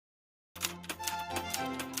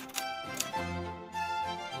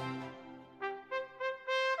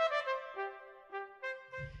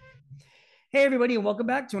Hey, everybody, and welcome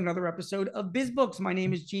back to another episode of Biz Books. My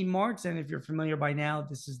name is Gene Marks, and if you're familiar by now,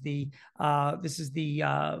 this is the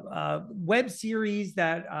web series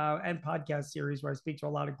that and podcast series where I speak to a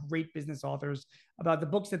lot of great business authors about the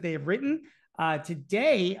books that they have written.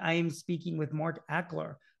 Today, I am speaking with Mark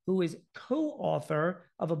Achler, who is co-author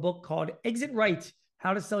of a book called Exit Right: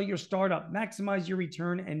 How to Sell Your Startup, Maximize Your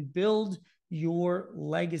Return, and Build Your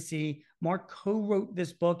Legacy. Mark co-wrote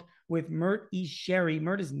this book with Mert E. Sherry.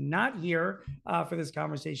 Mert is not here for this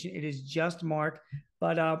conversation. It is just Mark.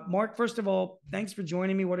 But Mark, first of all, thanks for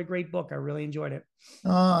joining me. What a great book. I really enjoyed it.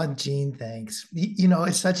 Oh, Gene, thanks. You know,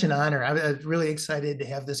 it's such an honor. I'm really excited to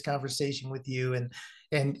have this conversation with you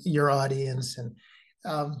and your audience, and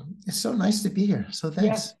it's so nice to be here. So Yeah.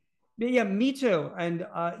 thanks. Yeah, me too. And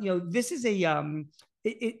this is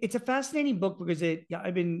it's a fascinating book because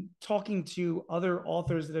I've been talking to other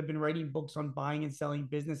authors that have been writing books on buying and selling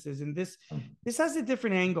businesses, and this has a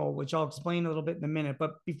different angle, which I'll explain a little bit in a minute.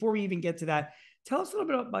 But before we even get to that, tell us a little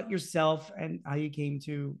bit about yourself and how you came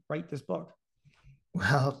to write this book.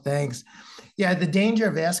 Well, thanks. Yeah, the danger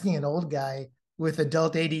of asking an old guy with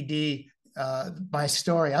adult ADD my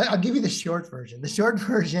story. I'll give you the short version. The short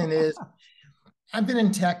version is I've been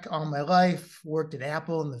in tech all my life, worked at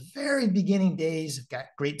Apple in the very beginning days. I've got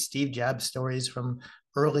great Steve Jobs stories from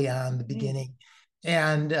early on, the Mm, beginning,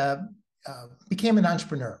 and became an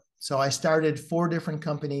entrepreneur. So I started four different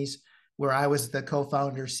companies where I was the co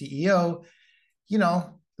founder, CEO.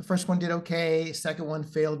 The first one did okay, second one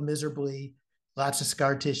failed miserably, lots of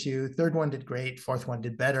scar tissue. Third one did great, fourth one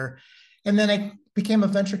did better. And then I became a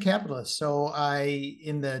venture capitalist. So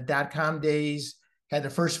in the dot-com days, had the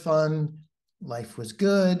first fund. Life was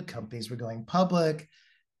good. Companies were going public.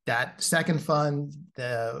 That second fund,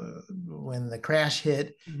 when the crash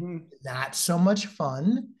hit, mhm. not so much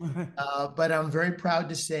fun. But I'm very proud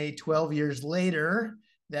to say 12 years later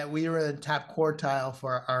that we were in the top quartile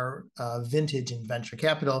for our vintage in venture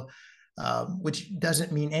capital, which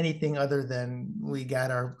doesn't mean anything other than we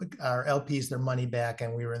got our LPs their money back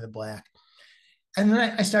and we were in the black. And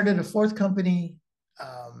then I started a fourth company.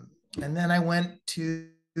 And then I went to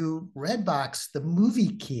Redbox, the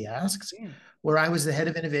movie kiosks, Yeah, where I was the head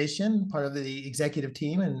of innovation, part of the executive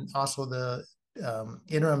team, and also the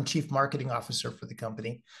interim chief marketing officer for the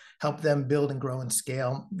company, helped them build and grow and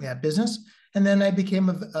scale that business. And then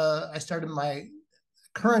I started my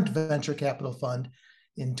current venture capital fund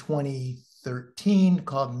in 2013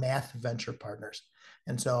 called Math Venture Partners.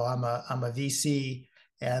 And so I'm a VC,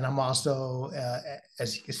 and I'm also,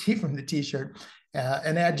 as you can see from the T-shirt,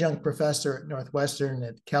 an adjunct professor at Northwestern,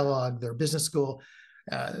 at Kellogg, their business school,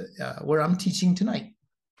 where I'm teaching tonight.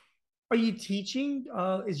 are you teaching?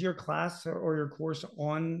 Is your class or your course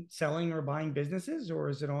on selling or buying businesses, or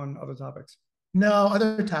is it on other topics? No,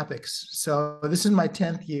 other topics. So this is my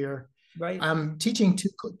 10th year. Right. I'm teaching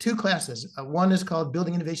two classes. One is called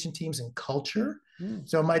Building Innovation Teams and Culture. Mm,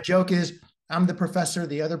 So my joke is I'm the professor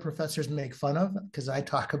the other professors make fun of because I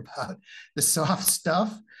talk about the soft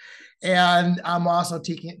stuff. And I'm also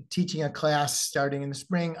teaching a class starting in the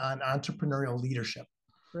spring on entrepreneurial leadership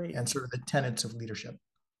great. and sort of the tenets of leadership.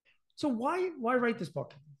 So why write this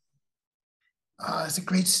book? It's a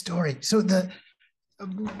great story. So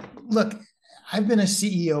look, I've been a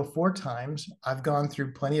CEO four times. I've gone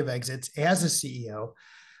through plenty of exits as a CEO.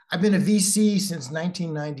 I've been a VC since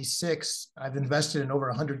 1996. I've invested in over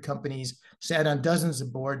 100 companies, sat on dozens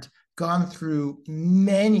of boards, gone through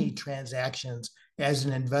many transactions as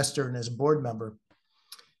an investor and as a board member.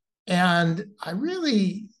 And I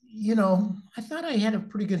really, I thought I had a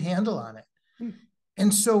pretty good handle on it. Mm,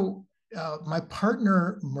 And so my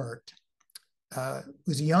partner, Mert,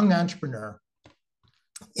 was a young entrepreneur.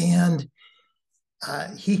 And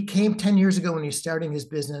he came 10 years ago when he was starting his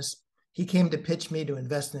business. He came to pitch me to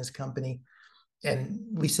invest in his company. And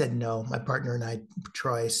we said no. My partner and I,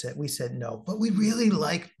 Troy, we said no. But we really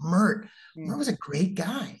liked Mert. Mert mm, was a great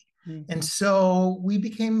guy. mm. And so we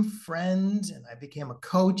became friends, and I became a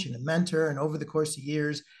coach and a mentor. And over the course of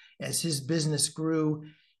years, as his business grew,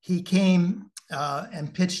 he came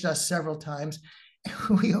and pitched us several times.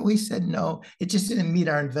 We always said no. It just didn't meet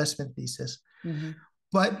our investment thesis. Mhm.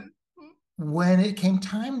 But when it came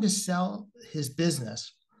time to sell his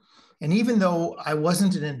business, and even though I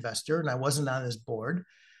wasn't an investor and I wasn't on his board,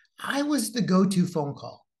 I was the go to phone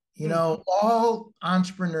call. Mm, All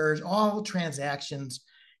entrepreneurs, all transactions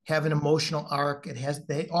have an emotional arc.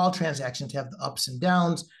 All transactions have the ups and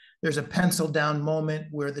downs. There's a pencil down moment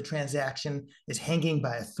where the transaction is hanging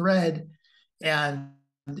by a thread. And,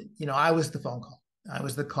 I was the phone call. I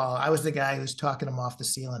was the call. I was the guy who's talking him off the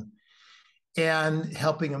ceiling and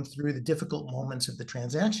helping him through the difficult moments of the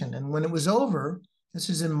transaction. And when it was over, This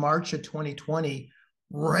is in March of 2020,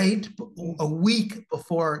 right a week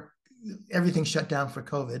before everything shut down for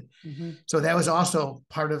COVID. Mm-hmm. So that was also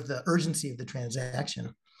part of the urgency of the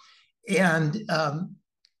transaction. And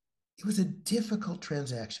it was a difficult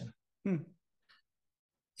transaction. Hmm.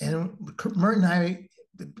 And Mert and I,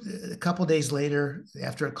 a couple of days later,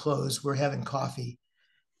 after it closed, we're having coffee,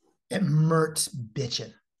 and Mert's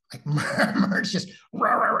bitching. Like Mert's just,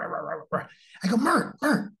 rah, rah, rah, rah, rah. I go, Mert,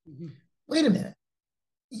 Mm-hmm. wait a minute.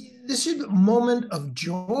 This is a moment of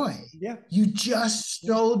joy. Yeah. You just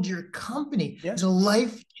sold your company. Yeah. It's a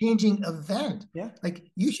life-changing event. Yeah. Like,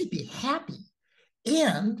 you should be happy.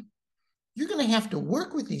 And you're going to have to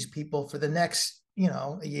work with these people for the next,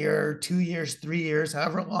 a year, 2 years, 3 years,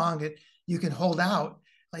 however long you can hold out.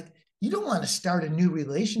 Like, you don't want to start a new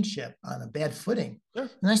relationship on a bad footing. Sure.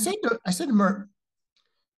 And I said to Mert,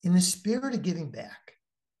 in the spirit of giving back,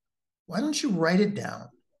 why don't you write it down?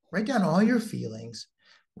 Write down all your feelings,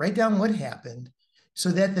 write down what happened, so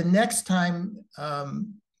that the next time,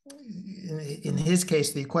 in his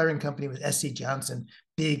case, the acquiring company was SC Johnson,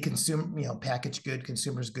 big consumer, packaged good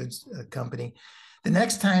consumers goods company. The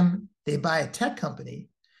next time they buy a tech company,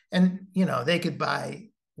 and they could buy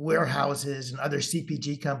warehouses and other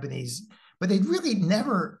CPG companies, but they really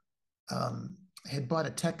never had bought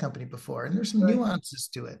a tech company before, and there's some nuances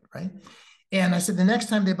to it, right? And I said, the next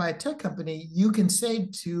time they buy a tech company, you can say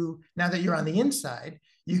now that you're on the inside,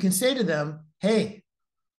 you can say to them, hey,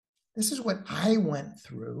 this is what I went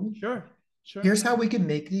through. Sure. Here's how we can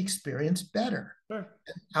make the experience better. Sure.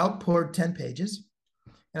 Outpoured 10 pages.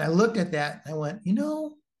 And I looked at that and I went,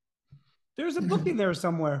 there's a book in there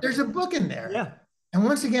somewhere. There's a book in there. Yeah. And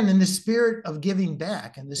once again, in the spirit of giving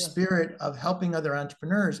back and the spirit of helping other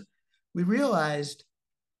entrepreneurs, we realized,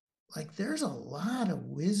 like, there's a lot of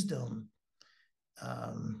wisdom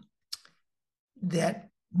that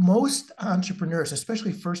most entrepreneurs,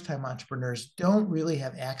 especially first-time entrepreneurs, don't really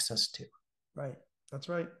have access to. Right. That's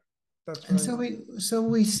right. That's right. And so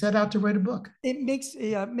we set out to write a book. It makes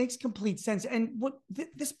complete sense. And what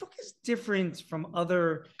this book is different from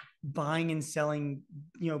other buying and selling,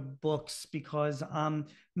 books, because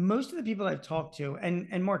most of the people I've talked to,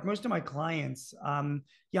 and Mark, most of my clients, I'm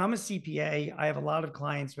a CPA. I have a lot of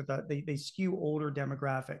clients with they skew older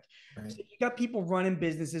demographic. Right. So you got people running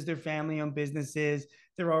businesses, they're family-owned businesses.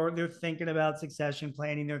 They're thinking about succession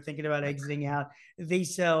planning. They're thinking about exiting out. They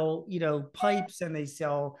sell, pipes, and they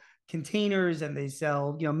sell containers, and they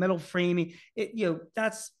sell, metal framing.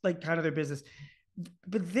 That's like kind of their business.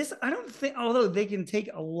 But this, I don't think, although they can take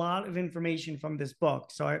a lot of information from this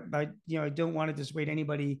book. So I don't want to dissuade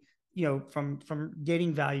anybody, from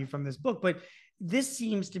getting value from this book, but this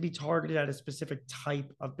seems to be targeted at a specific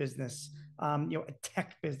type of business, a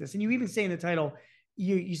tech business. And you even say in the title,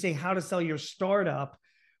 you say how to sell your startup,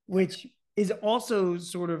 which is also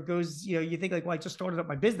sort of goes, you think like, well, I just started up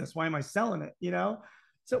my business. Why am I selling it?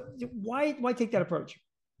 So why take that approach?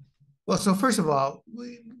 Well, so first of all,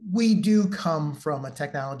 we do come from a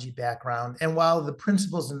technology background. And while the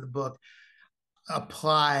principles in the book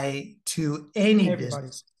apply to any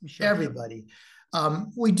business, everybody,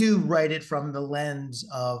 we do write it from the lens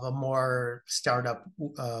of a more startup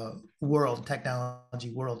world, technology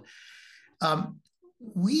world.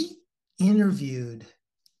 We interviewed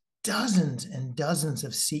dozens and dozens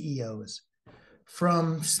of CEOs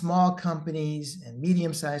from small companies and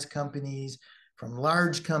medium-sized companies, from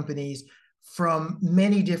large companies, from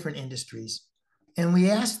many different industries. And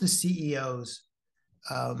we asked the CEOs,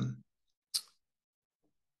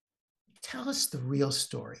 tell us the real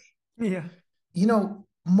story. Yeah.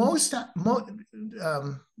 Most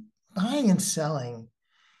buying and selling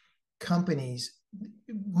companies,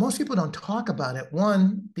 most people don't talk about it.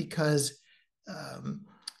 One, because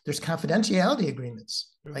there's confidentiality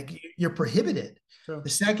agreements, like you're prohibited. Sure. The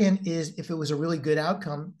second is, if it was a really good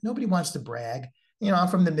outcome, nobody wants to brag. I'm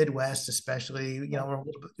from the Midwest, especially, we're a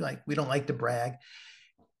little bit like, we don't like to brag.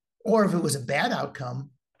 Or if it was a bad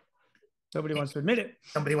outcome, nobody wants to admit it.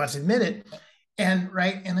 Nobody wants to admit it.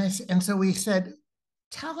 And so we said,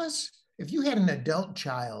 tell us, if you had an adult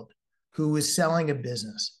child who was selling a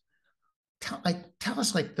business, tell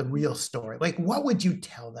us like the real story. Like, what would you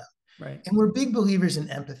tell them? Right. And we're big believers in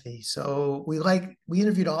empathy. So we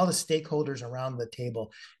interviewed all the stakeholders around the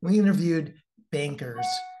table. We interviewed bankers,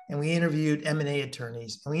 and we interviewed M&A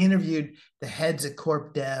attorneys, and we interviewed the heads of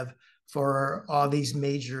corp dev for all these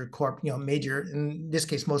major major, in this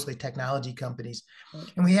case, mostly technology companies.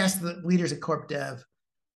 Right. And we asked the leaders at corp dev,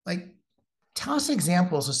 like, tell us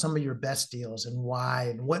examples of some of your best deals and why,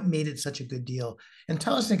 and what made it such a good deal. And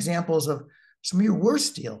tell us examples of some of your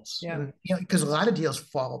worst deals. Yeah. And, because a lot of deals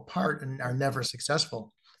fall apart and are never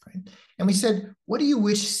successful. right? And we said, what do you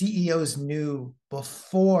wish CEOs knew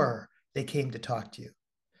before they came to talk to you?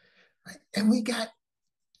 Right? And we got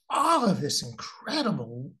all of this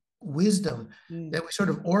incredible wisdom that we sort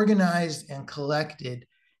of organized and collected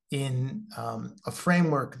in a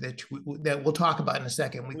framework that we'll talk about in a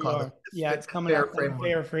second. We We call are. Yeah, it's the coming FAIR up. The framework.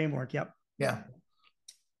 fair framework. Yep. Yeah.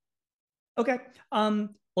 Okay.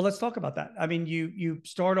 Well, let's talk about that. I mean, you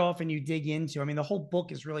start off and you dig into. I mean, the whole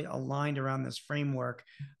book is really aligned around this framework,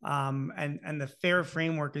 and the FAIR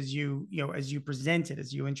framework, as as you present it,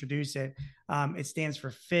 as you introduce it, it stands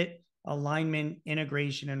for fit, alignment,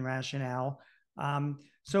 integration, and rationale.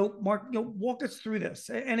 So, Mark, walk us through this.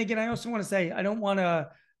 And again, I also want to say I don't want to.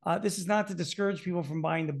 This is not to discourage people from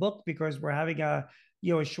buying the book because we're having a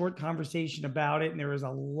short conversation about it, and there is a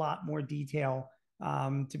lot more detail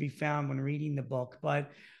to be found when reading the book.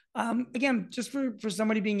 But again, just for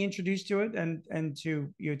somebody being introduced to it and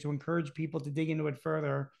to to encourage people to dig into it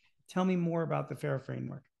further, tell me more about the FAIR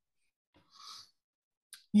framework.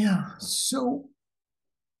 Yeah. So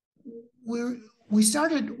we're we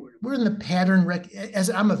started we're in the pattern as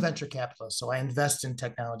I'm a venture capitalist, so I invest in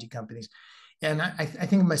technology companies, and I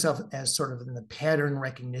think of myself as sort of in the pattern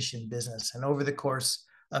recognition business. And over the course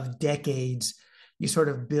of decades, you sort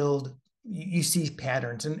of build, you see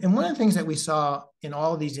patterns. And one of the things that we saw in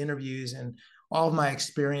all of these interviews and all of my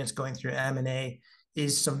experience going through M&A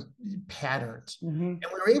is some patterns. Mm-hmm. And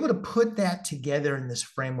we were able to put that together in this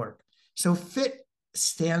framework. So fit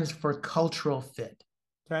stands for cultural fit.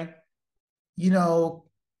 Okay.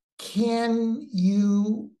 Can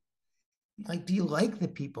you, like, do you like the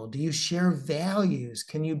people? Do you share values?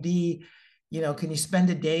 Can you be, can you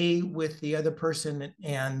spend a day with the other person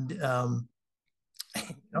and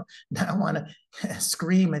not want to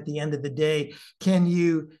scream at the end of the day? Can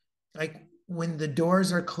you, like, when the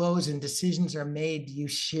doors are closed and decisions are made, do you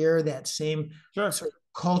share that same Sure. sort of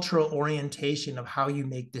cultural orientation of how you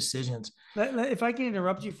make decisions? If I can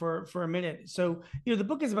interrupt you for a minute. So, the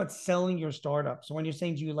book is about selling your startup. So when you're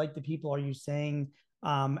saying, do you like the people? Are you saying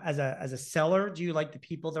as a seller, do you like the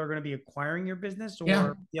people that are going to be acquiring your business, Yeah.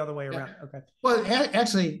 or the other way Yeah. around? Okay. Well,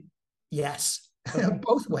 actually, yes. Okay.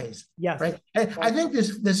 Both ways. Yes. Right. I think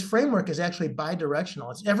this framework is actually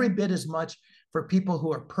bi-directional. It's every bit as much for people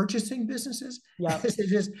who are purchasing businesses as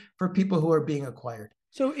it is for people who are being acquired.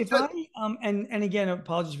 So if I and again,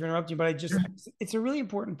 apologies for interrupting, but it's a really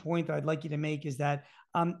important point that I'd like you to make is that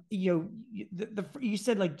you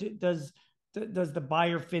said, like, does the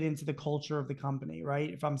buyer fit into the culture of the company, right?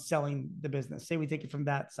 If I'm selling the business, say we take it from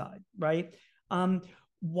that side, right?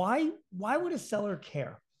 Why would a seller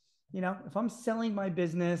care? If I'm selling my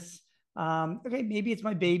business, okay, maybe it's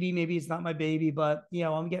my baby, maybe it's not my baby, but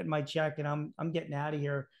I'm getting my check and I'm getting out of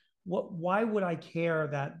here. Why would I care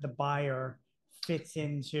that the buyer fits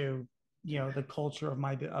into the culture of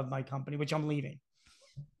my company, which I'm leaving?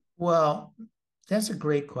 Well, that's a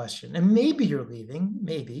great question. And maybe you're leaving,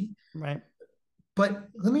 maybe. Right. But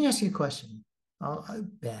let me ask you a question. I'll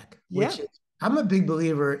back, Yeah. which is, I'm a big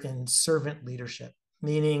believer in servant leadership,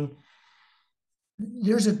 meaning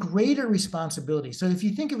there's a greater responsibility. So if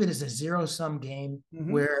you think of it as a zero-sum game,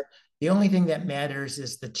 Mm-hmm. where the only thing that matters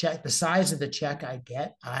is the check, the size of the check I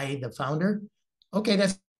get, the founder. Okay,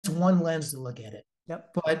 that's one lens to look at it. Yep.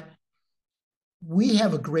 But we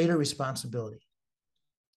have a greater responsibility.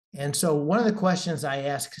 And so one of the questions I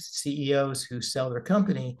ask CEOs who sell their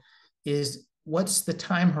company is, what's the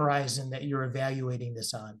time horizon that you're evaluating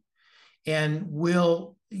this on? And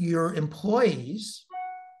will your employees,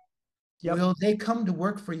 Yep. will they come to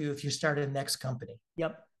work for you if you start a next company?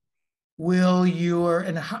 Yep.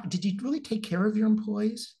 Did you really take care of your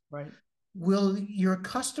employees? Right. Will your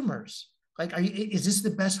customers, like, is this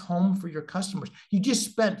the best home for your customers? You just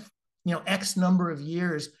spent, X number of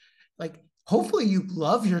years, like, hopefully you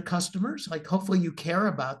love your customers, like, hopefully you care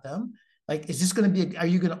about them. Like, is this going to be, are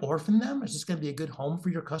you going to orphan them? Is this going to be a good home for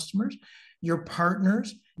your customers, your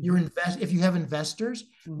partners, if you have investors?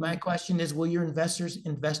 Mm-hmm. My question is, will your investors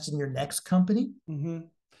invest in your next company? Mm-hmm.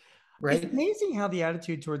 Right. It's amazing how the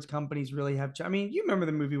attitude towards companies really have. I mean, you remember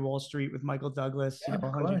the movie Wall Street with Michael Douglas,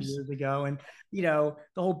 100 years ago, and the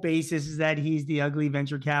whole basis is that he's the ugly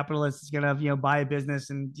venture capitalist is going to buy a business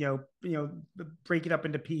and break it up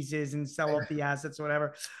into pieces and sell off the assets or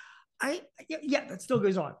whatever. Yeah, that still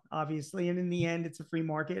goes on, obviously, and in the end, it's a free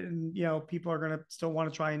market, and people are going to still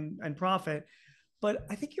want to try and profit. But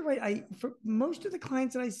I think you're right. For most of the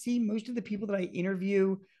clients that I see, most of the people that I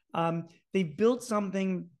interview, they built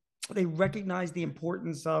something. They recognize the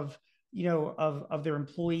importance of their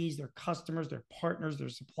employees, their customers, their partners, their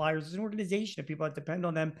suppliers. As an organization of people that depend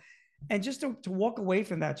on them, and just to walk away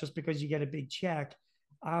from that just because you get a big check,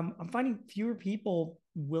 I'm finding fewer people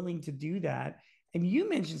willing to do that. And you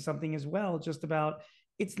mentioned something as well, just about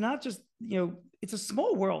it's not just, it's a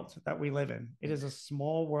small world that we live in. It is a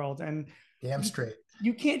small world. And Damn you, straight.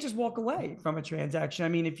 you can't just walk away from a transaction. I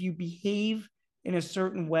mean, if you behave in a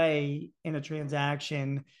certain way in a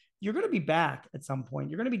transaction, you're going to be back at some point.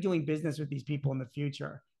 You're going to be doing business with these people in the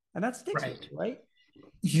future. And that sticks with Right. you, right?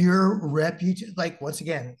 Your reputation, like once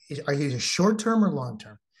again, are you short term or long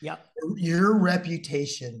term? Yeah. Your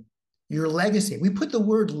reputation, your legacy. We put the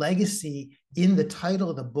word legacy in the title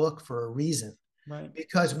of the book for a reason, Right.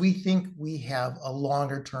 because we think we have a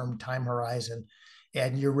longer term time horizon,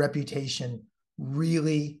 and your reputation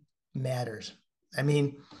really matters. I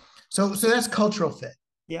mean, so that's cultural fit.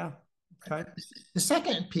 Yeah. Okay. The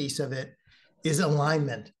second piece of it is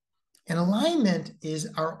alignment. And alignment is,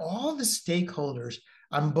 are all the stakeholders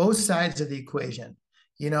on both sides of the equation,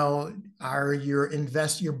 are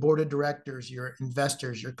your board of directors, your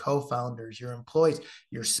investors, your co-founders, your employees,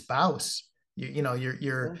 your spouse, your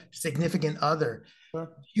Sure. significant other. Sure.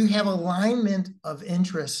 You have alignment of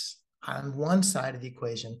interests on one side of the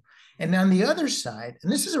equation. And on the other side,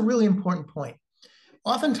 and this is a really important point,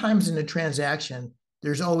 oftentimes in a transaction,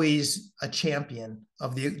 there's always a champion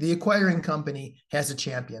of the acquiring company has a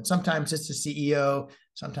champion. Sometimes it's the CEO,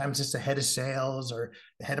 sometimes it's the head of sales or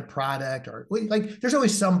the head of product, or like there's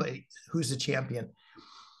always somebody who's the champion.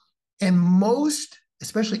 And most,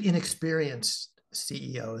 especially inexperienced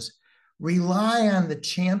CEOs, rely on the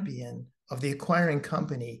champion of the acquiring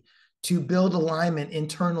company to build alignment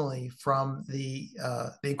internally from the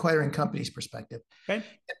acquiring company's perspective. Okay.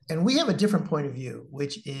 And we have a different point of view,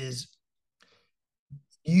 which is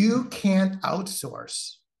you can't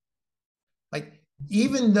outsource. Like,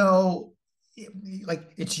 even though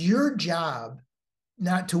like it's your job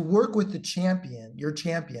not to work with the champion, your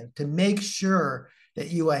champion, to make sure that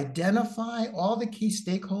you identify all the key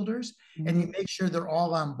stakeholders and you make sure they're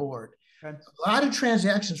all on board. Okay. A lot of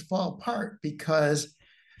transactions fall apart because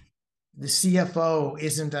the CFO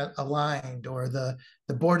isn't aligned, or the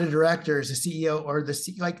board of directors, the CEO, or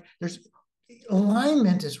like there's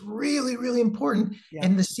alignment is really, really important. Yeah.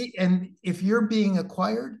 And if you're being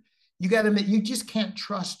acquired, you just can't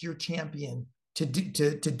trust your champion to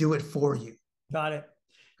do it for you. Got it.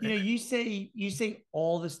 You say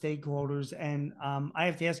all the stakeholders, and I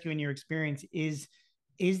have to ask you, in your experience, is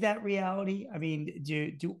that reality? I mean,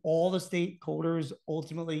 do all the stakeholders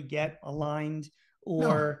ultimately get aligned, No,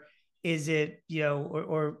 or is it,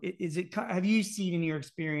 or is it? Have you seen in your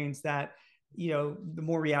experience that the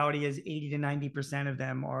more reality is 80 to 90% of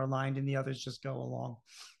them are aligned, and the others just go along?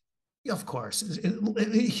 of course,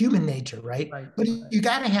 human nature, right? Right. But Right. you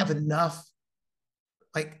got to have enough.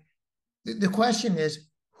 Like, the question is,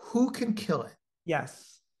 who can kill it?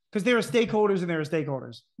 Yes, because there are stakeholders and there are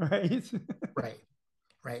stakeholders, right? Right,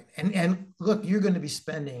 right. And look, you're going to be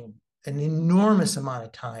spending an enormous amount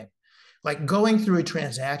of time, like going through a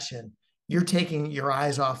transaction. You're taking your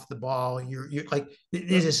eyes off the ball. You're like, it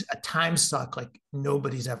is a time suck like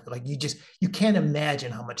nobody's ever, like, you can't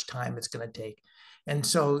imagine how much time it's going to take. And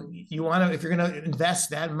so you want to, if you're going to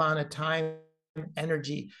invest that amount of time,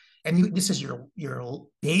 energy, and this is your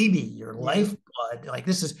baby, your Yeah. lifeblood, like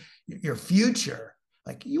this is your future.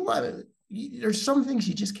 Like, there's some things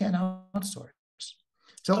you just can't outsource.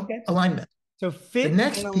 So Okay. alignment. So The fit and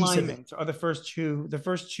next piece of it, alignment are the first two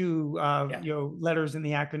yeah, letters in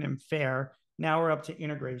the acronym FAIR. Now we're up to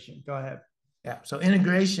integration. Go ahead. yeah. So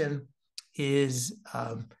integration is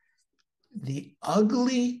the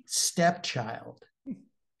ugly stepchild.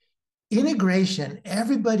 Integration,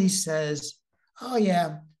 everybody says, oh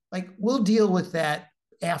yeah, like we'll deal with that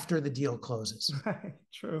after the deal closes.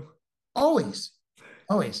 True. Always,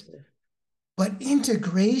 always. But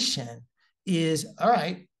integration is, all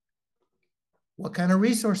right, what kind of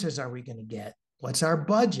resources are we going to get? What's our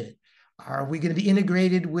budget? Are we going to be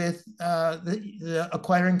integrated with the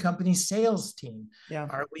acquiring company's sales team? Yeah.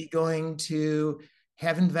 Are we going to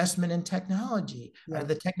have investment in technology? Are Yeah.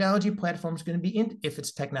 the technology platforms going to be if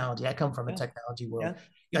it's technology? I come from a Yeah. technology world.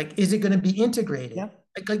 Yeah. Like, is it going to be integrated? Yeah.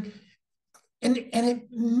 And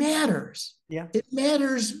it matters. Yeah. It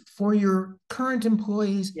matters for your current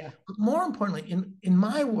employees, Yeah. but more importantly, in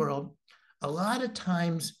my world, a lot of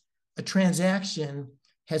times a transaction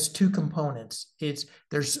has two components.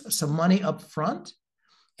 There's some money up front,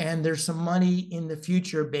 and there's some money in the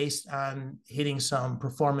future based on hitting some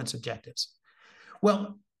performance objectives.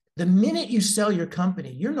 Well, the minute you sell your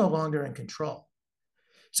company, you're no longer in control.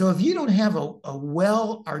 So if you don't have a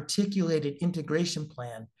well articulated integration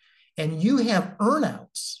plan, and you have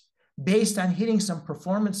earnouts based on hitting some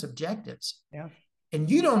performance objectives, Yeah. and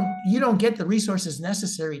you don't get the resources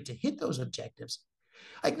necessary to hit those objectives,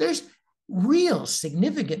 Like there's real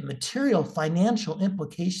significant material financial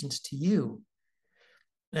implications to you.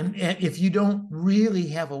 And if you don't really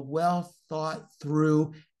have a well thought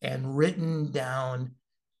through and written down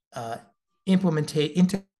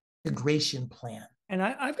integration plan. And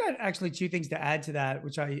I've got actually two things to add to that,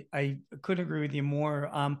 which I couldn't agree with you more.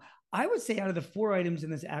 I would say out of the four items in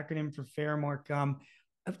this acronym for FAIR, Mark,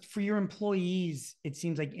 for your employees, it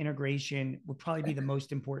seems like integration would probably be the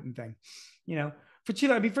most important thing. You know, for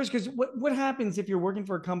Chile, I'd be first because what happens if you're working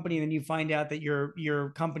for a company and then you find out that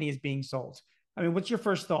your company is being sold? I mean, what's your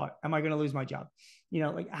first thought? Am I going to lose my job? You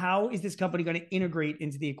know, like how is this company going to integrate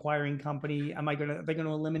into the acquiring company? Am I going to, are they going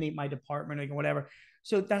to eliminate my department or whatever?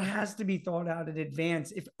 So that has to be thought out in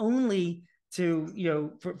advance, if only to, you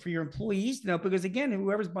know, for your employees to know, because again,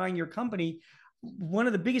 whoever's buying your company, one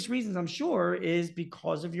of the biggest reasons I'm sure is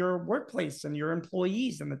because of your workplace and your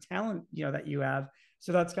employees and the talent, you know, that you have.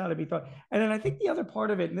 So that's got to be thought. And then I think the other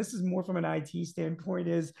part of it, and this is more from an IT standpoint,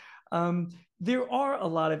 is there are a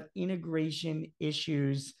lot of integration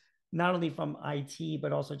issues, not only from IT,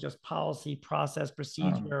 but also just policy, process,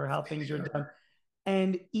 procedure, how things are done.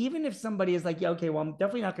 And even if somebody is like, yeah, okay, well, I'm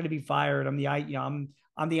definitely not going to be fired. I'm the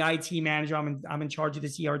I'm the IT manager. I'm in charge of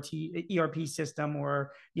this ERP system,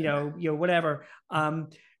 or whatever.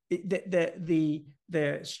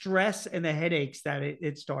 The stress and the headaches that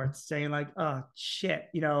it starts saying like, oh shit,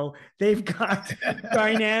 they've got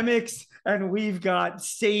Dynamics and we've got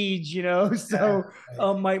Sage, so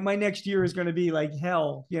my next year is going to be like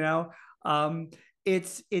hell,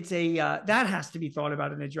 it's a that has to be thought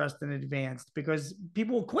about and addressed in advance, because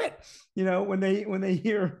people will quit, when they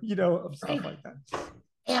hear, of stuff like that.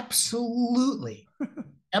 Absolutely.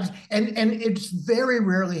 And it's very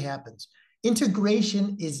rarely happens.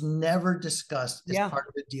 Integration is never discussed as part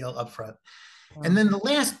of the deal up front. And then the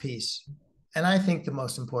last piece, and I think the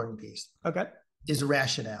most important piece, is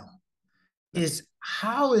rationale. Is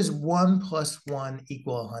how is 1 + 1 =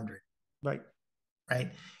 100? Right.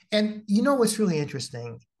 And what's really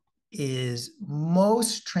interesting is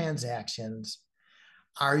most transactions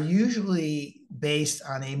are usually based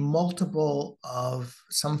on a multiple of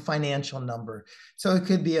some financial number. So it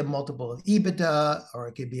could be a multiple of EBITDA, or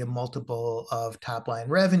it could be a multiple of top line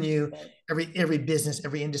revenue. Every business,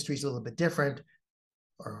 every industry is a little bit different,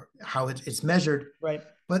 or how it's measured. Right.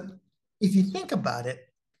 But if you think about it,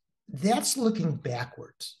 that's looking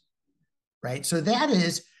backwards, right? So that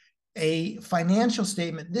is a financial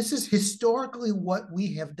statement. This is historically what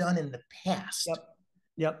we have done in the past.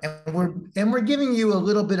 Yep. And we're giving you a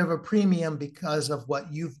little bit of a premium because of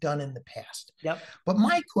what you've done in the past. Yep. But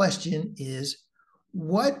my question is,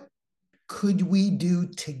 what could we do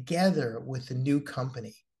together with the new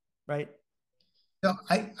company? Right. So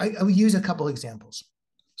I will use a couple examples.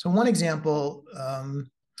 So one example,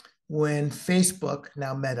 when Facebook,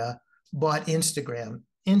 now Meta, bought Instagram.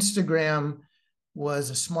 Instagram was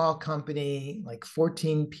a small company, like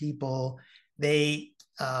 14 people. They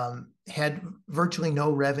had virtually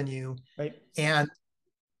no revenue. Right. And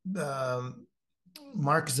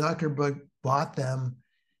Mark Zuckerberg bought them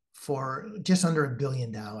for just under $1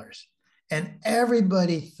 billion. And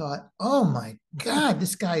everybody thought, oh my God,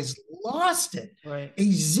 this guy's lost it. Right.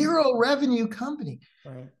 A zero revenue company.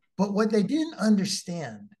 Right. But what they didn't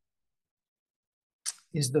understand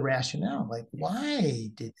is the rationale. Like,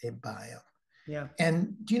 why did they buy them? Yeah.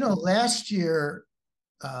 And last year,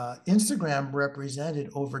 Instagram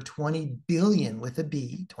represented over 20 billion with a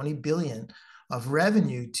B, 20 billion of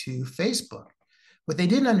revenue to Facebook. What they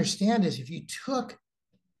didn't understand is if you took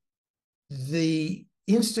the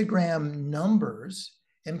Instagram numbers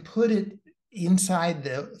and put it inside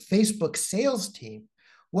the Facebook sales team,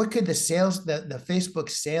 what could the Facebook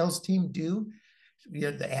sales team do?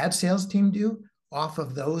 The ad sales team do off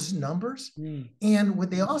of those numbers? And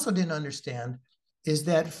what they also didn't understand is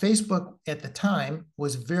that Facebook at the time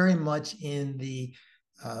was very much in the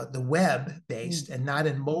web based and not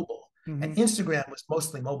in mobile. And Instagram was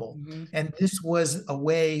mostly mobile. And this was a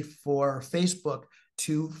way for Facebook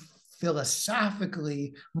to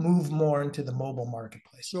philosophically move more into the mobile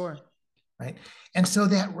marketplace. Sure. Right. And so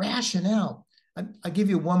that rationale, I'll give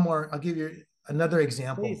you another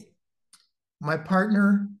example. Please. My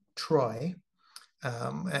partner, Troy,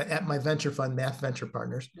 at my venture fund, Math Venture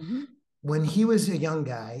Partners, when he was a young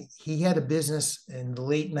guy, he had a business in the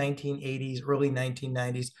late 1980s, early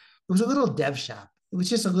 1990s. It was a little dev shop. It was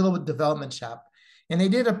just a little development shop. And they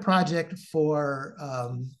did a project for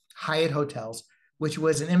Hyatt Hotels, which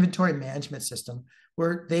was an inventory management system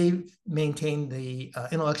where they maintained the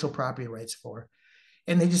intellectual property rights for.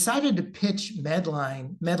 And they decided to pitch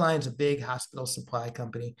Medline. Medline's a big hospital supply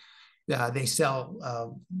company. They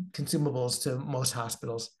sell consumables to most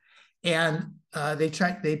hospitals, and they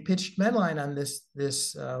pitched Medline on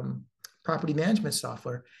this property management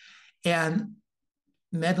software, and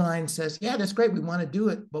Medline says, "Yeah, that's great. We want to do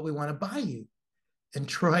it, but we want to buy you." And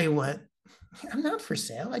Troy went, "I'm not for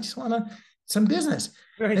sale. I just want some business."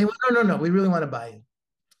 Right. And they went, "No, no, no. We really want to buy you."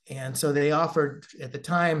 And so they offered, at the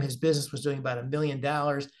time, his business was doing about $1 million.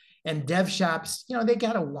 And dev shops, they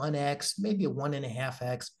got a 1x, maybe a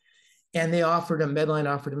 1.5x. And Medline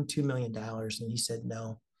offered him $2 million. And he said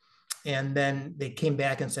no. And then they came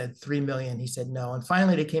back and said 3 million. He said no. And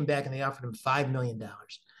finally they came back and they offered him $5 million.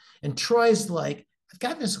 And Troy's like, "I've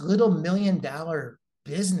got this little $1 million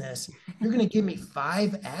business. You're going to give me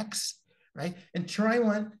 5x, right?" And Troy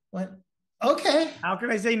went, "Okay. How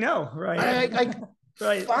can I say no? Right.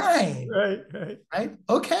 Right. Fine. Right.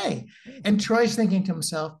 Okay." And Troy's thinking to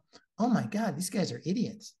himself, "Oh my God, these guys are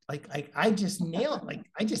idiots. I just nailed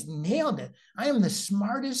it. I am the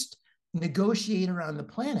smartest negotiator on the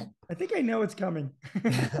planet." I think I know what's coming.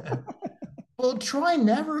 Well, Troy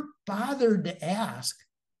never bothered to ask,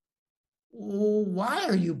 "Well, why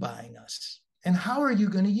are you buying us? And how are you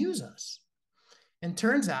going to use us?" And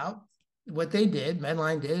turns out what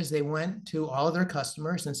Medline did, is they went to all of their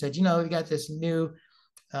customers and said, "We got this new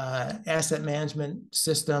asset management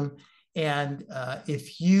system. And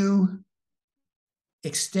if you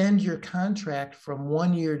extend your contract from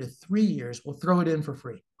 1 year to 3 years, we'll throw it in for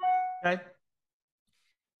free." Okay.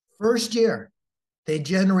 First year, they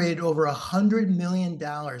generated over $100 million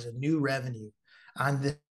of new revenue on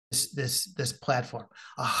this platform.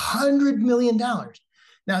 $100 million.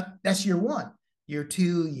 Now that's year one. Year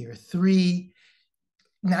two, year three.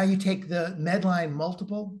 Now you take the Medline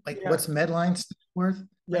multiple, what's Medline worth?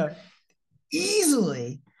 Yeah. Right?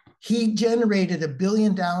 Easily, he generated $1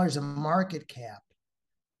 billion of market cap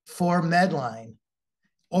for Medline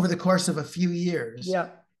over the course of a few years. Yeah.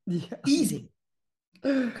 Easy.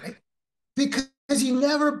 Right? Because he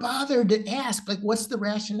never bothered to ask, what's the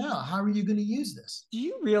rationale? How are you going to use this? Do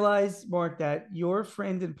you realize, Mark, that your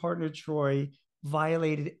friend and partner, Troy,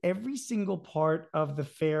 violated every single part of the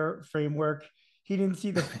FAIR framework? He didn't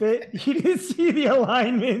see the fit. He didn't see the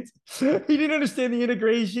alignment. He didn't understand the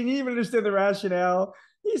integration. He didn't even understand the rationale.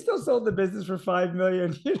 He still sold the business for $5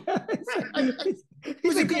 million. It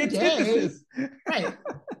was a good day. Right.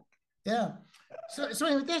 Yeah. So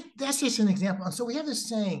anyway, that's just an example. And so we have this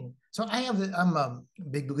saying. So I'm a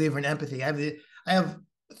big believer in empathy. I have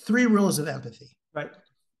 3 rules of empathy. Right.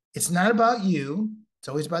 It's not about you. It's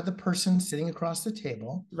always about the person sitting across the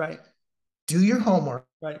table. Right. Do your homework.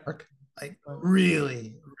 Right.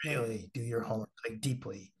 Really do your homework,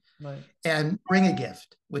 deeply. Right. And bring a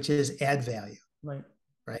gift, which is add value. Right.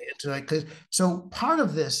 Right. So part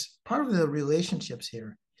of the relationships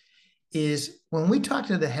here is when we talk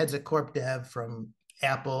to the heads of corp dev from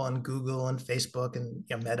Apple and Google and Facebook and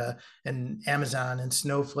Meta and Amazon and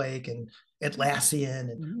Snowflake and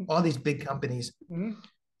Atlassian and all these big companies,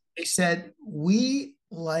 they said, "We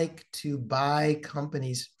like to buy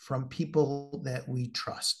companies from people that we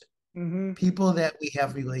trust, people that we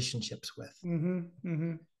have relationships with."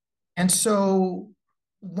 And so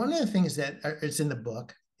one of the things that is in the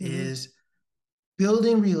book is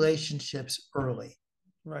building relationships early.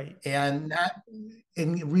 Right. And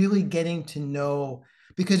really getting to know,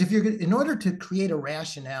 because in order to create a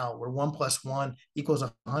rationale where 1 + 1 =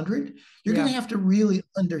 100, you're going to have to really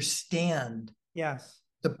understand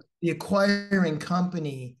the acquiring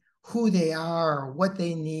company, who they are, what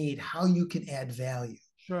they need, how you can add value.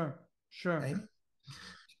 Sure. Right?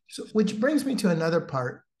 So, which brings me to another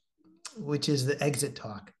part, which is the exit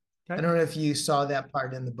talk. Okay. I don't know if you saw that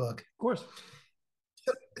part in the book. Of course.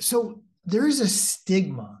 So there is a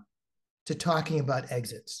stigma to talking about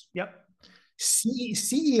exits. Yep.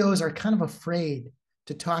 CEOs are kind of afraid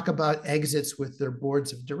to talk about exits with their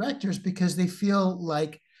boards of directors because they feel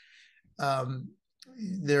like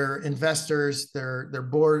their investors, their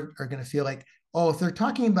board are going to feel like, oh, if they're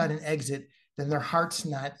talking about an exit, then their heart's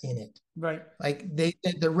not in it. Right.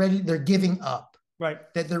 They're ready, they're giving up.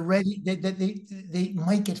 Right. That they're ready, that they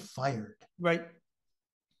might get fired. Right.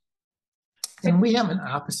 And we have an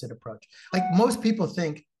opposite approach. Most people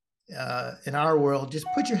think in our world, just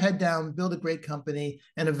put your head down, build a great company,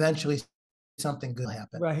 and eventually something good will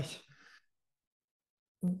happen. Right.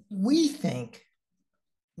 We think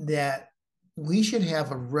that we should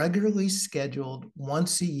have a regularly scheduled,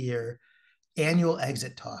 once a year, annual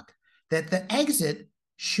exit talk. That the exit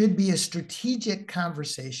should be a strategic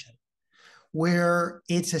conversation where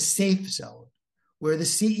it's a safe zone, where the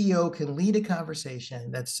CEO can lead a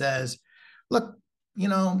conversation that says, look,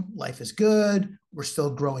 life is good. We're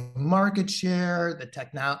still growing market share.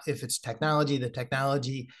 If it's technology, the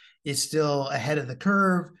technology is still ahead of the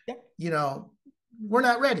curve. Yep. We're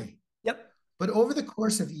not ready. Yep. But over the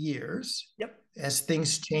course of years, Yep. as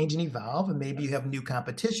things change and evolve, and maybe you have new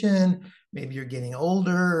competition, maybe you're getting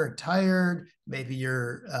older or tired, maybe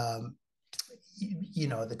the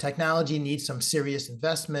technology needs some serious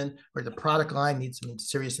investment, or the product line needs some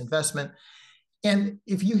serious investment. And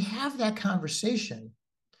if you have that conversation,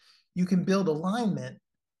 you can build alignment.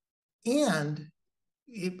 And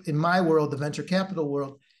in my world, the venture capital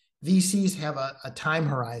world, VCs have a time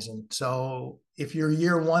horizon. So if you're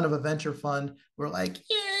year one of a venture fund, we're like,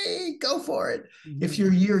 yay, go for it. Mm-hmm. If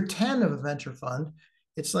you're year 10 of a venture fund,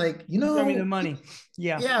 it's like, show me the money.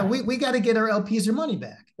 Yeah, we got to get our LPs their money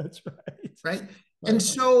back. That's right. Right. And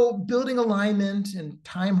so building alignment and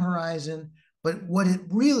time horizon, but what it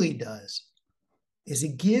really does is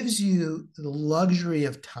it gives you the luxury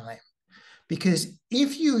of time. Because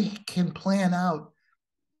if you can plan out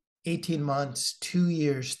 18 months, 2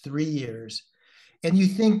 years, 3 years, and you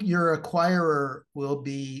think your acquirer will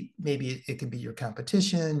be, maybe it could be your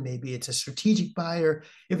competition, maybe it's a strategic buyer.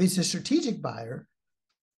 If it's a strategic buyer,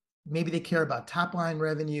 maybe they care about top line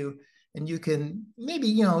revenue, and you can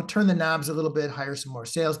maybe, turn the knobs a little bit, hire some more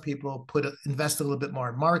salespeople, invest a little bit more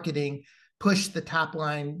in marketing, push the top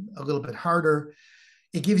line a little bit harder.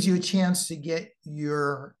 It gives you a chance to get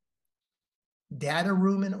your data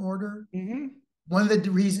room in order. Mm-hmm. One of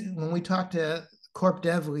the reasons when we talked to corp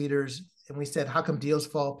dev leaders and we said, how come deals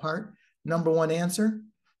fall apart? Number one answer,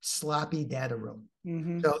 sloppy data room.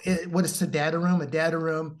 Mm-hmm. So what is the data room? A data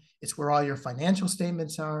room, it's where all your financial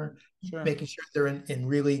statements are, making sure they're in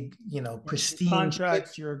really, pristine your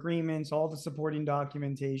contracts, your agreements, all the supporting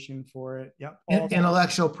documentation for it. Yep.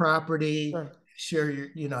 Intellectual property. Sure,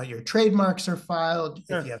 your trademarks are filed.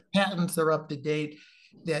 If you have patents, they're up to date.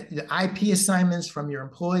 That the IP assignments from your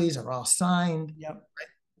employees are all signed. Yep. Right.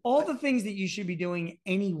 All the things that you should be doing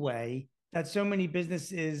anyway, that so many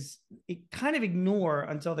businesses kind of ignore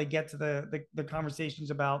until they get to the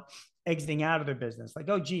conversations about exiting out of their business. Like,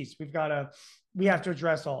 oh, geez, we have to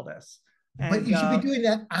address all this. But you should be doing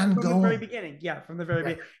that ongoing. From the very beginning. Yeah, from the very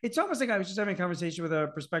beginning. It's almost like I was just having a conversation with a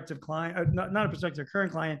prospective client, not a prospective,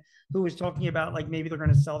 current client, who was talking about like maybe they're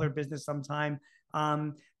going to sell their business sometime.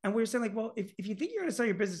 And we were saying like, well, if you think you're going to sell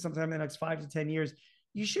your business sometime in the next 5 to 10 years,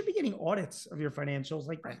 you should be getting audits of your financials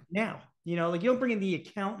like now. Like you don't bring in the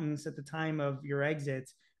accountants at the time of your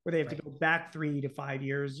exits where they have to go back 3 to 5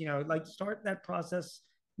 years, like start that process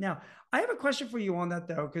now. I have a question for you on that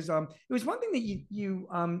though, because it was one thing that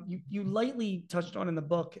you lightly touched on in the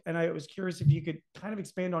book, and I was curious if you could kind of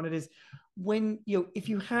expand on it. Is when if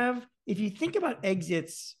you think about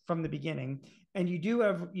exits from the beginning, and you do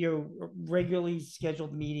have regularly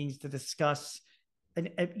scheduled meetings to discuss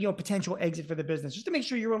a potential exit for the business, just to make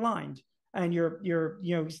sure you're aligned and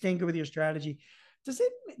you're staying good with your strategy. Do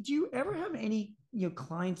you ever have any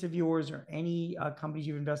clients of yours or any companies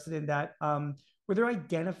you've invested in that where they're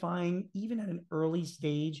identifying, even at an early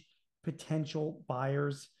stage, potential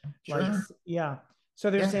buyers? Sure. So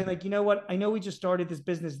they're saying like, you know what, I know we just started this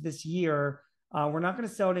business this year. We're not going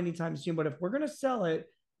to sell it anytime soon, but if we're going to sell it,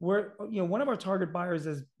 we're, one of our target buyers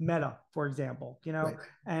is Meta, for example,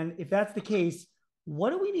 and if that's the case, what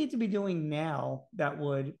do we need to be doing now that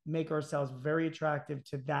would make ourselves very attractive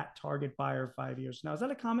to that target buyer 5 years from now? Is that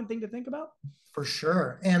a common thing to think about? For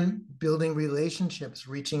sure. And building relationships,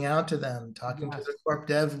 reaching out to them, talking to the corp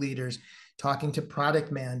dev leaders, talking to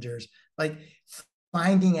product managers, like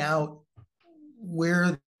finding out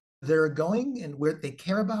where they're going and where they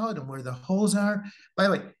care about and where the holes are. By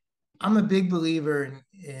the way, I'm a big believer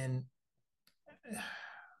in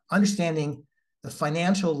understanding the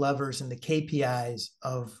financial levers and the KPIs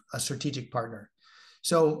of a strategic partner.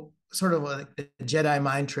 So sort of like the Jedi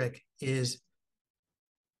mind trick is,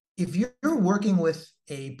 if you're working with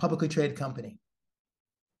a publicly traded company,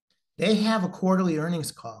 they have a quarterly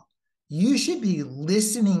earnings call. You should be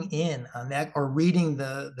listening in on that or reading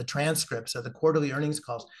the transcripts of the quarterly earnings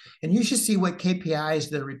calls. And you should see what KPIs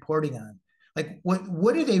they're reporting on. Like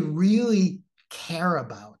what do they really care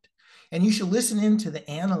about? And you should listen in to the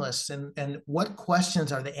analysts and what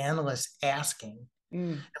questions are the analysts asking?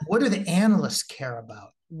 And what do the analysts care about?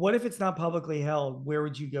 What if it's not publicly held? Where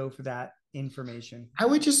would you go for that information? I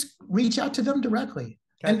would just reach out to them directly.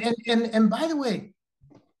 Okay. And by the way,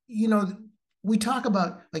 we talk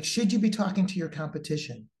about like, should you be talking to your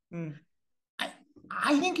competition?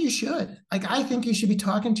 I think you should. Like, I think you should be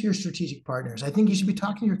talking to your strategic partners. I think you should be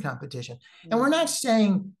talking to your competition. And we're not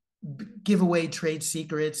saying give away trade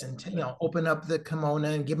secrets and open up the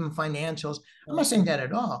kimono and give them financials. I'm not saying that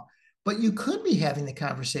at all. But you could be having the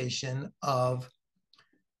conversation of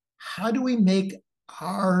how do we make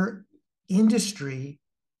our industry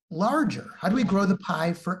larger? How do we grow the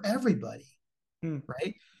pie for everybody? Hmm.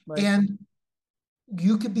 Right. Right. And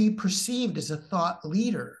you could be perceived as a thought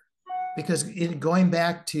leader because going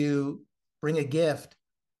back to bring a gift,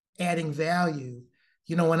 adding value.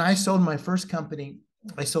 When I sold my first company,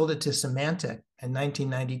 I sold it to Symantec in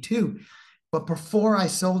 1992. But before I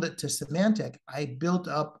sold it to Symantec, I built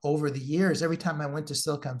up over the years. Every time I went to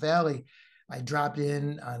Silicon Valley, I dropped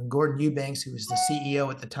in on Gordon Eubanks, who was the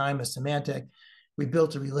CEO at the time of Symantec. We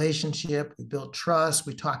built a relationship, we built trust,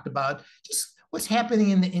 we talked about just what's happening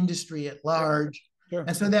in the industry at Sure. large. Sure.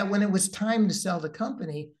 And so that when it was time to sell the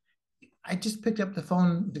company, I just picked up the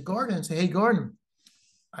phone to Gordon and said, "Hey, Gordon,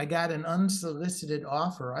 I got an unsolicited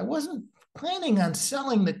offer. I wasn't planning on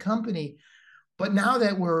selling the company, but now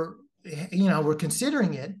that we're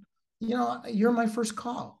considering it, you're my first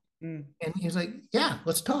call." Mm. And he's like, "Yeah,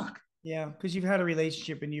 let's talk." Yeah, because you've had a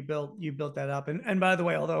relationship and you built that up. And by the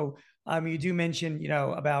way, although you do mention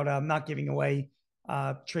about not giving away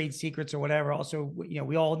trade secrets or whatever. Also,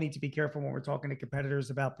 we all need to be careful when we're talking to competitors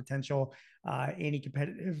about potential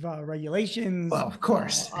anti-competitive regulations, Well, of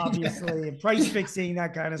course. obviously, and price fixing,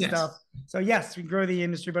 that kind of stuff. Yes. So yes, we grow the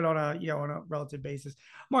industry, but on a relative basis.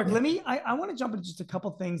 Mark, Yeah. I want to jump into just a couple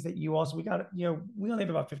things that you also we got we only have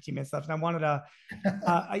about 15 minutes left, and I wanted to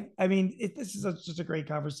I mean, this is just a great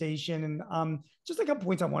conversation, and just a couple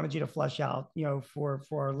points I wanted you to flesh out, for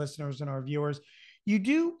our listeners and our viewers.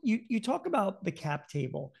 You talk about the cap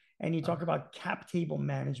table, and you talk about cap table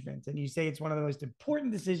management, and you say it's one of the most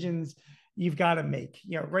important decisions you've got to make,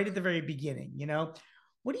 right at the very beginning.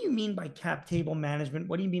 What do you mean by cap table management?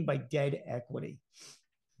 What do you mean by dead equity?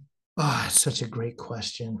 Oh, it's such a great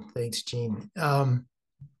question. Thanks, Gene. The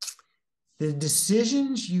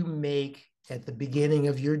decisions you make at the beginning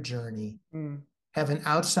of your journey Mm, have an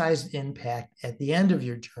outsized impact at the end of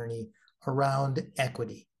your journey around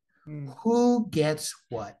equity. mm, Who gets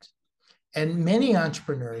what? And many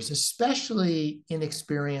entrepreneurs, especially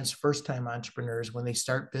inexperienced first time entrepreneurs, when they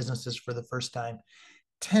start businesses for the first time,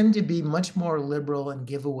 tend to be much more liberal and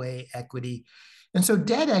give away equity. And so,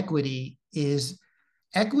 debt equity is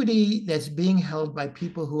equity that's being held by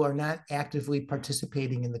people who are not actively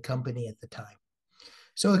participating in the company at the time.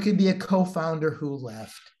 So it could be a co-founder who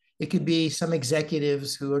left. It could be some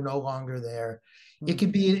executives who are no longer there. It mm,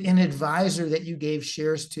 could be an advisor that you gave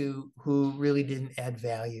shares to who really didn't add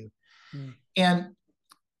value. mm. And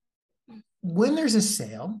when there's a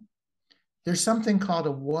sale, there's something called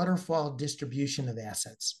a waterfall distribution of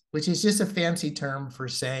assets, which is just a fancy term for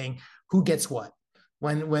saying who gets what.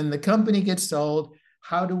 When the company gets sold,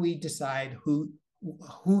 how do we decide who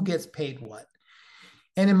gets paid what?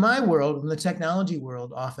 And in my world, in the technology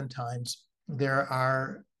world, oftentimes there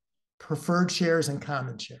are preferred shares and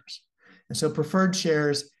common shares. And so preferred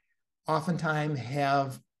shares oftentimes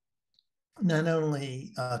have not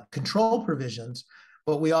only control provisions,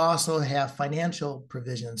 but we also have financial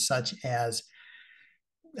provisions such as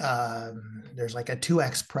there's like a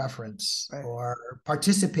 2x preference Right. or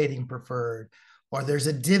participating preferred, or there's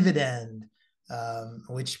a dividend,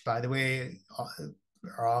 which, by the way,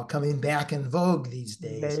 are all coming back in vogue these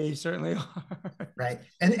days. They certainly are. Right.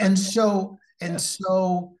 And Yeah.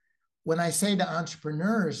 so when I say to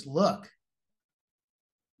entrepreneurs, look,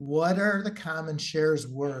 what are the common shares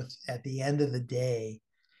worth at the end of the day?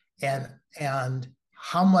 And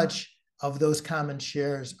how much of those common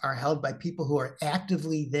shares are held by people who are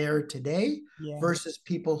actively there today Yeah. versus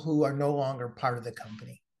people who are no longer part of the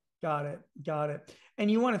company? Got it. Got it. And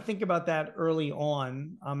you want to think about that early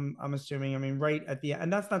on. I'm assuming. I mean, right at the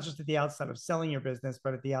and that's not just at the outset of selling your business,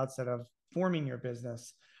 but at the outset of forming your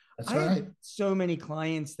business. That's I have right. so many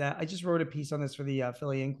clients that I just wrote a piece on this for the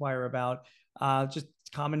Philly Inquirer about just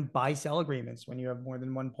common buy sell agreements when you have more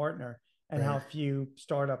than one partner, and Right. how few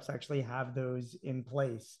startups actually have those in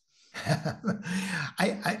place. So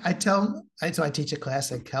I teach a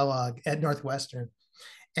class at Kellogg at Northwestern,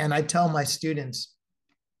 and I tell my students,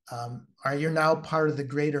 are you now part of the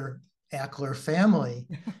greater Achler family?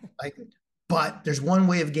 Like, but there's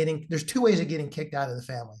two ways of getting kicked out of the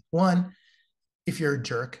family. One, if you're a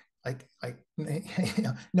jerk, like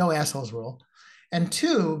no assholes rule. And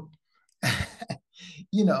two,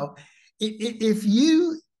 you know, if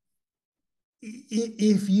you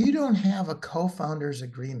don't have a co-founders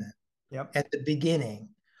agreement Yep. at the beginning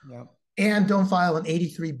Yep. and don't file an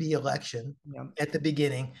 83B election Yep. at the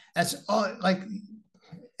beginning, that's all like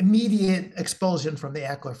immediate expulsion from the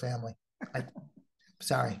Ackler family. Like,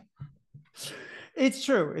 sorry. It's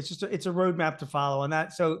true. It's just it's a roadmap to follow, and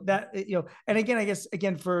that so that and again, I guess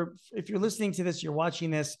again for if you're listening to this, you're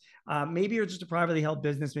watching this, maybe you're just a privately held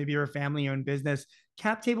business, maybe you're a family-owned business.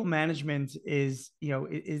 Cap table management is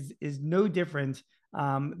is no different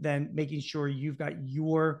than making sure you've got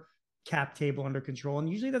your cap table under control, and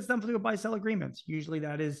usually that's done through a buy-sell agreement. Usually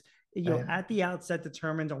that is Right. at the outset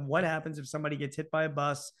determined on what happens if somebody gets hit by a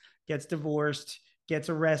bus, gets divorced, gets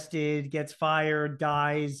arrested, gets fired,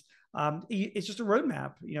 dies. It's just a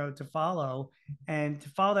roadmap, to follow. And to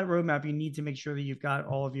follow that roadmap, you need to make sure that you've got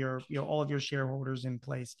all of your, all of your shareholders in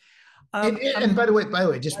place. And by the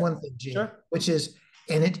way, just one thing, Gene, Sure. which is,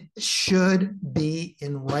 and it should be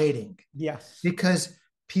in writing Yes. because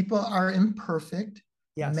people are imperfect.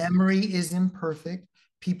 Yes. Memory is imperfect.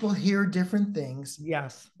 People hear different things.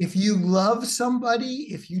 Yes. If you love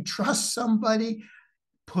somebody, if you trust somebody,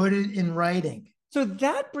 put it in writing. So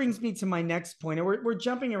that brings me to my next point. And we're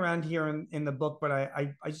jumping around here in the book, but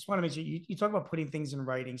I just want to make sure you talk about putting things in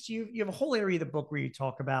writing. So you have a whole area of the book where you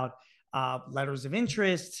talk about letters of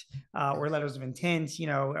interest or letters of intent,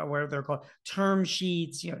 where they're called term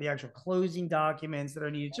sheets, the actual closing documents that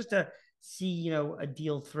are needed just to see, a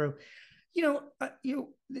deal through.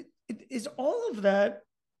 Is all of that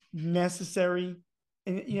necessary?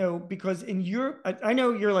 And because in Europe, I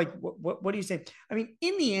know you're like, what do you say? I mean,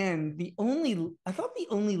 in the end, I thought the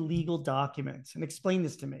only legal document, and explain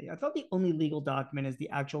this to me, I thought the only legal document is the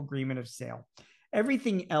actual agreement of sale.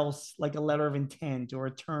 Everything else, like a letter of intent or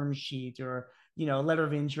a term sheet or a letter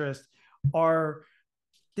of interest, are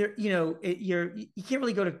there. You can't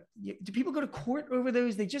really go to. Do people go to court over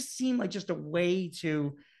those? They just seem like just a way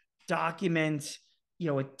to document,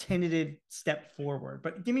 a tentative step forward.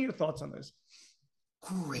 But give me your thoughts on those.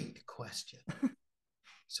 Great question.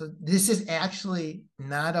 So this is actually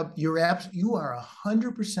not you are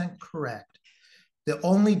 100% correct. The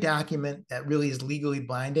only document that really is legally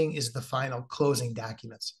binding is the final closing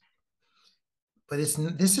documents. But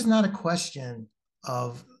this is not a question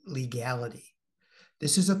of legality.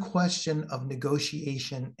 This is a question of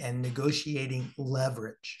negotiation and negotiating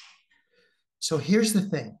leverage. So here's the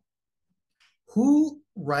thing. Who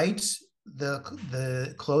writes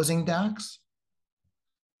the closing docs?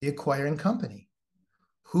 The acquiring company.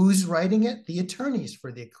 Who's writing it? The attorneys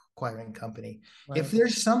for the acquiring company. Right. If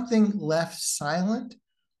there's something left silent,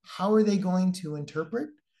 how are they going to interpret?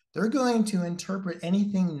 They're going to interpret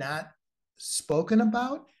anything not spoken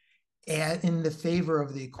about in the favor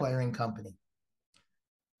of the acquiring company.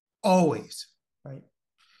 Always. Right.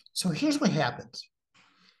 So here's what happens.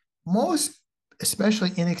 Most,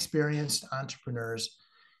 especially inexperienced entrepreneurs,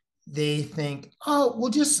 they think, oh,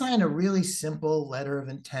 we'll just sign a really simple letter of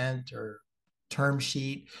intent or term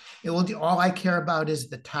sheet. It will do, all I care about is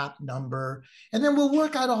the top number, and then we'll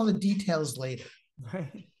work out all the details later.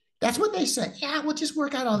 Right. That's what they say. Yeah, we'll just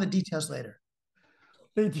work out all the details later.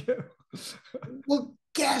 They do. Well,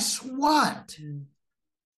 guess what?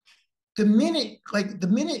 The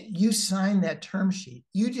minute you sign that term sheet,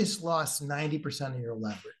 you just lost 90% of your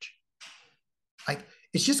leverage. Like,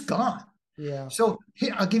 it's just gone. Yeah. So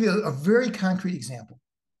here, I'll give you a very concrete example.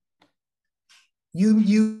 Gene,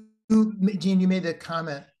 you made the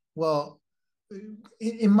comment, well,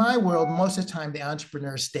 in my world, most of the time the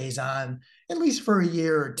entrepreneur stays on at least for a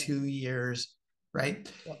year or 2 years,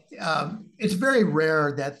 right? It's very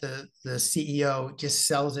rare that the CEO just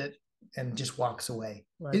sells it and just walks away.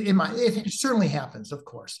 Right. It certainly happens, of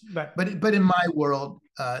course. Right. But in my world,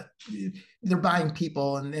 they're buying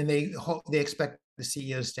people and they expect the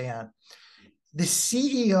CEO to stay on. The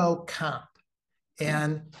CEO comp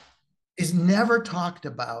is never talked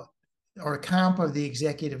about, or comp of the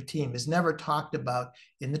executive team is never talked about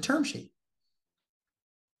in the term sheet.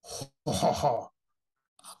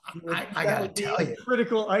 I got to tell you,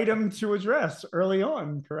 critical item to address early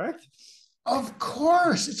on, correct? Of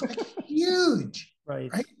course, it's like huge,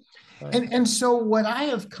 right? And so what I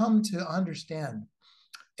have come to understand,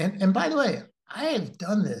 and by the way, I have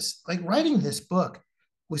done this, like writing this book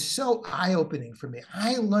was so eye-opening for me.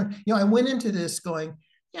 I learned, I went into this going,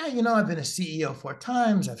 yeah, I've been a CEO 4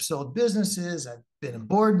 times. I've sold businesses. I've been a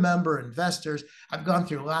board member, investors. I've gone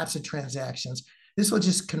through lots of transactions. This will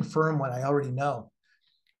just confirm what I already know.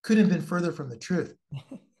 Couldn't have been further from the truth.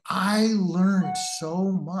 I learned so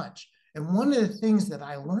much. And one of the things that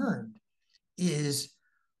I learned is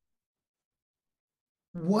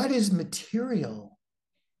what is material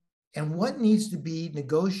and what needs to be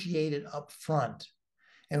negotiated up front.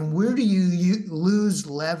 And where do you lose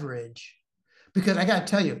leverage? Because I got to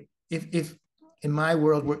tell you, if in my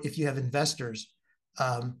world, if you have investors,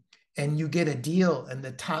 and you get a deal and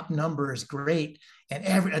the top number is great,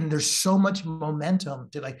 and there's so much momentum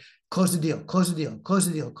to like close the deal, close the deal, close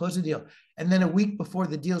the deal, close the deal. And then a week before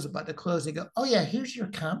the deal's about to close, they go, oh yeah, here's your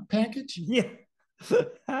comp package. Yeah.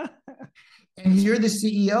 And you're the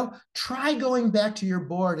CEO. Try going back to your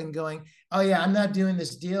board and going, oh yeah, I'm not doing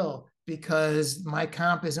this deal because my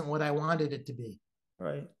comp isn't what I wanted it to be.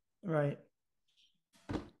 Right. Right.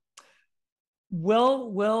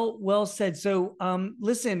 Well said. So,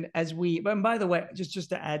 listen, and by the way, just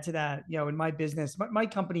to add to that, in my business, my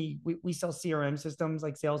company, we sell CRM systems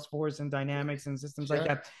like Salesforce and Dynamics and systems like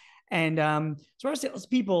that. And so our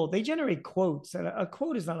salespeople, they generate quotes, and a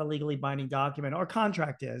quote is not a legally binding document. Our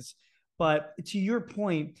contract is, but to your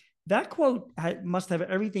point, that quote must have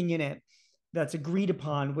everything in it that's agreed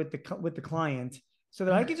upon with the client, so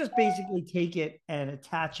that I can just basically take it and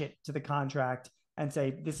attach it to the contract and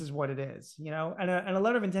say, this is what it is, and a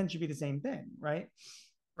letter of intent should be the same thing, right?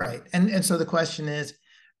 Right. And so the question is,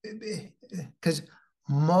 because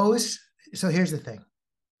so here's the thing.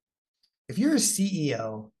 If you're a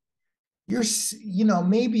CEO,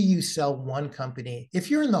 maybe you sell one company.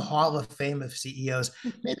 If you're in the Hall of Fame of CEOs,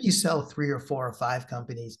 maybe you sell 3 or 4 or 5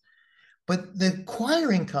 companies. But the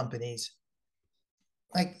acquiring companies,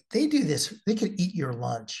 like they do this, they could eat your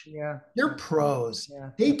lunch. Yeah. They're pros. Yeah.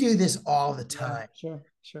 They do this all the time. Yeah,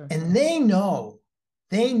 sure. And they know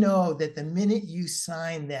that the minute you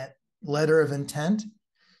sign that letter of intent,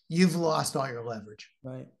 you've lost all your leverage.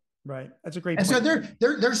 Right. That's a great point. And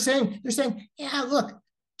so they're saying, yeah, look,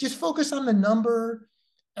 just focus on the number.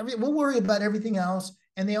 We'll worry about everything else.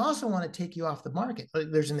 And they also want to take you off the market.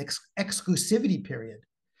 There's an exclusivity period,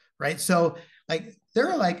 right? So like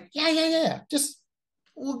they're like, yeah, just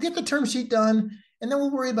we'll get the term sheet done, and then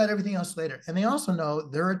we'll worry about everything else later. And they also know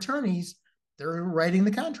their attorneys, they're writing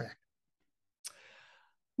the contract.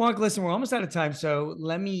 Mark, listen, we're almost out of time, so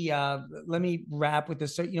let me wrap with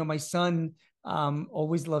this. So, my son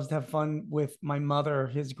always loves to have fun with my mother,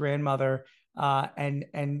 his grandmother, and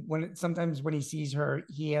sometimes when he sees her,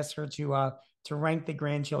 he asks her to rank the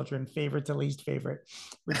grandchildren, favorite to least favorite,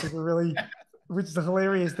 which is a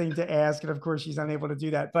hilarious thing to ask. And of course, she's unable to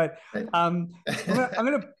do that. But I'm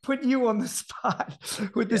going to put you on the spot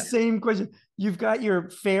with the same question. You've got your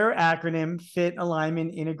FAIR acronym: fit,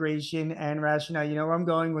 alignment, integration, and rationale. You know where I'm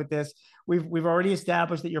going with this. We've already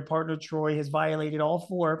established that your partner, Troy, has violated all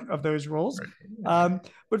 4 of those rules.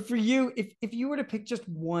 But for you, if you were to pick just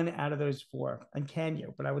one out of those 4, and can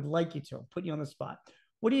you, but I would like you to, I'll put you on the spot.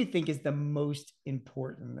 What do you think is the most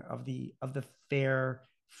important of the FAIR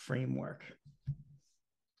framework?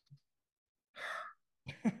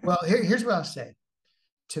 Well, here's what I'll say.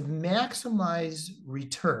 To maximize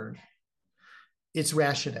return, it's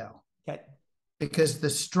rationale. Okay. Because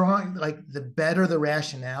the better the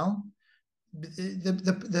rationale,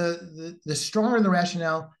 the stronger the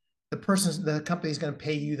rationale, the company is going to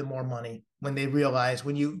pay you the more money when they realize,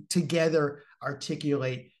 when you together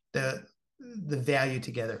articulate the value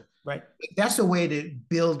together. Right. That's a way to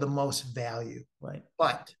build the most value. Right.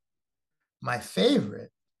 But my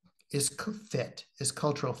favorite is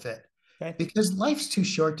cultural fit. Okay. Because life's too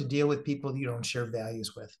short to deal with people you don't share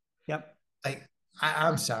values with. Yep. Like,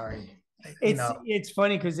 I'm sorry. It's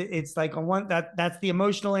funny because it's like on one that's the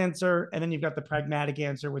emotional answer, and then you've got the pragmatic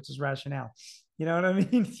answer, which is rationale. You know what I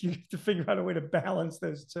mean? You have to figure out a way to balance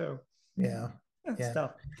those two. Yeah. That's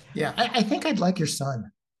tough. Yeah. I think I'd like your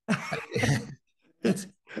son.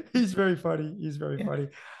 He's very funny. He's very funny.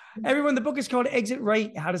 Everyone, the book is called Exit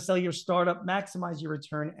Right: How to Sell Your Startup, Maximize Your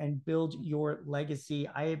Return, and Build Your Legacy.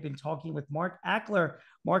 I have been talking with Mark Achler.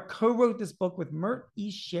 Mark co-wrote this book with Mert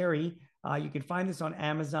E. Sherry. You can find this on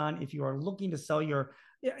Amazon if you are looking to sell you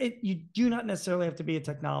do not necessarily have to be a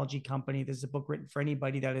technology company. This is a book written for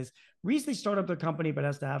anybody that has recently started up their company, but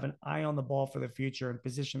has to have an eye on the ball for the future and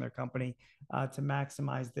position their company to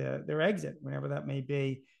maximize their exit, whenever that may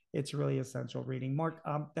be. It's really essential reading. Mark,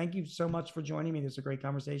 thank you so much for joining me. This is a great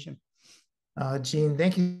conversation. Gene,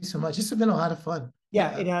 thank you so much. This has been a lot of fun.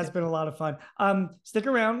 Yeah, it has been a lot of fun. Stick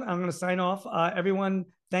around. I'm going to sign off. Everyone,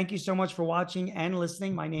 thank you so much for watching and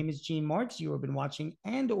listening. My name is Gene Marks. You have been watching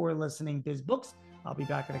and/or listening Biz Books. I'll be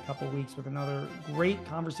back in a couple of weeks with another great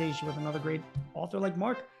conversation with another great author like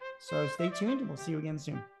Mark. So stay tuned, and we'll see you again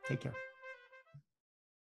soon. Take care.